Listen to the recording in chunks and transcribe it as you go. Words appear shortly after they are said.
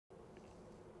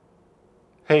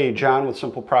Hey, John with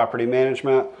Simple Property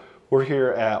Management. We're here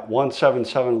at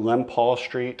 177 Len Paul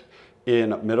Street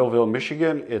in Middleville,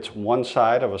 Michigan. It's one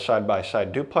side of a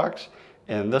side-by-side duplex,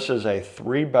 and this is a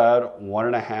 3-bed,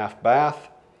 1.5 bath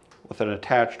with an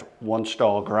attached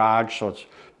 1-stall garage. So it's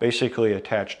basically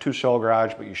attached 2-stall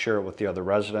garage, but you share it with the other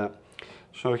resident.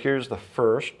 So here's the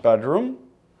first bedroom.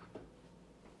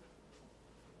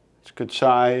 It's good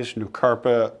size, new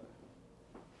carpet.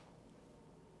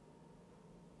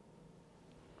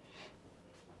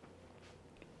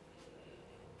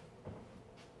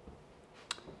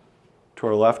 To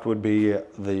our left would be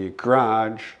the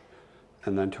garage,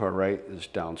 and then to our right is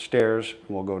downstairs.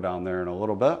 We'll go down there in a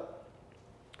little bit.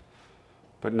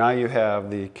 But now you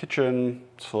have the kitchen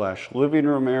 / living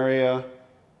room area.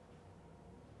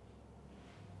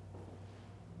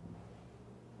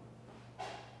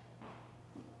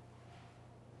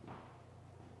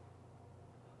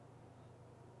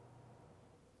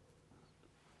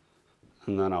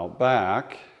 And then out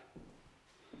back,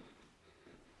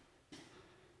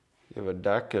 you have a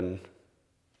deck and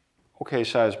okay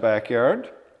sized backyard.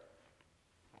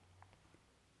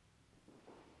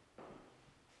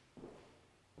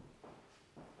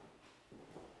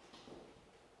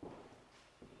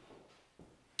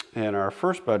 And our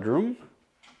second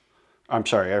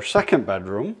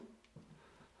bedroom,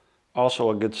 also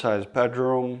a good sized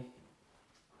bedroom.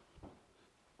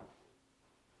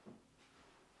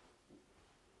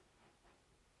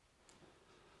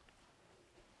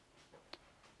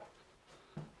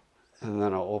 And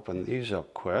then I'll open these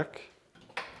up quick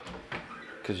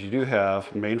because you do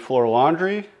have main floor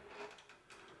laundry,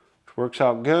 which works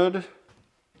out good.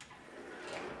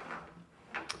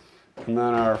 And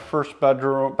then our first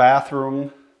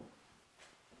bathroom.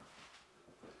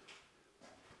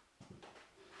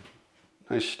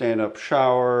 Nice stand-up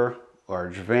shower,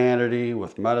 large vanity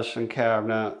with medicine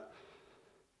cabinet.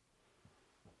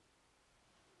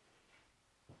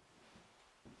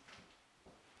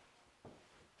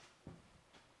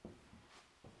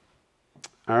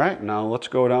 All right, now let's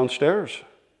go downstairs.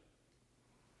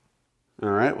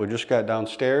 All right, we just got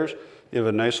downstairs. You have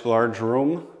a nice large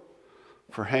room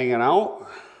for hanging out.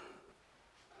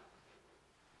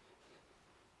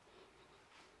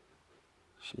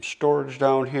 Some storage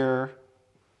down here.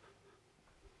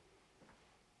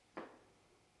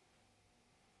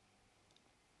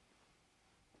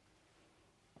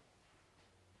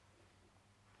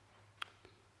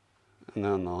 And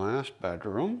then the last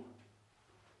bedroom.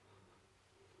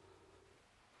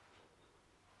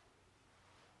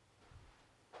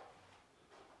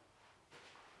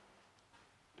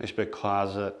 Nice big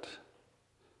closet.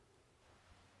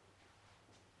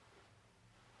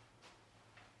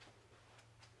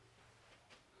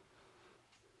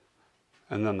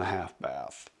 And then the half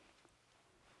bath.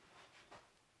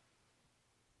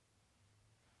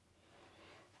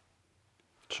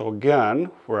 So again,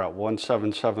 we're at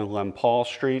 177 Len Paul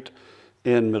Street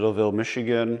in Middleville,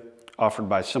 Michigan, offered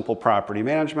by Simple Property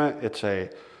Management. It's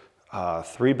a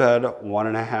 3-bed,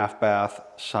 1.5 bath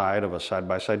side of a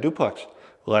side-by-side duplex.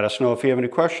 Let us know if you have any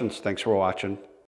questions. Thanks for watching.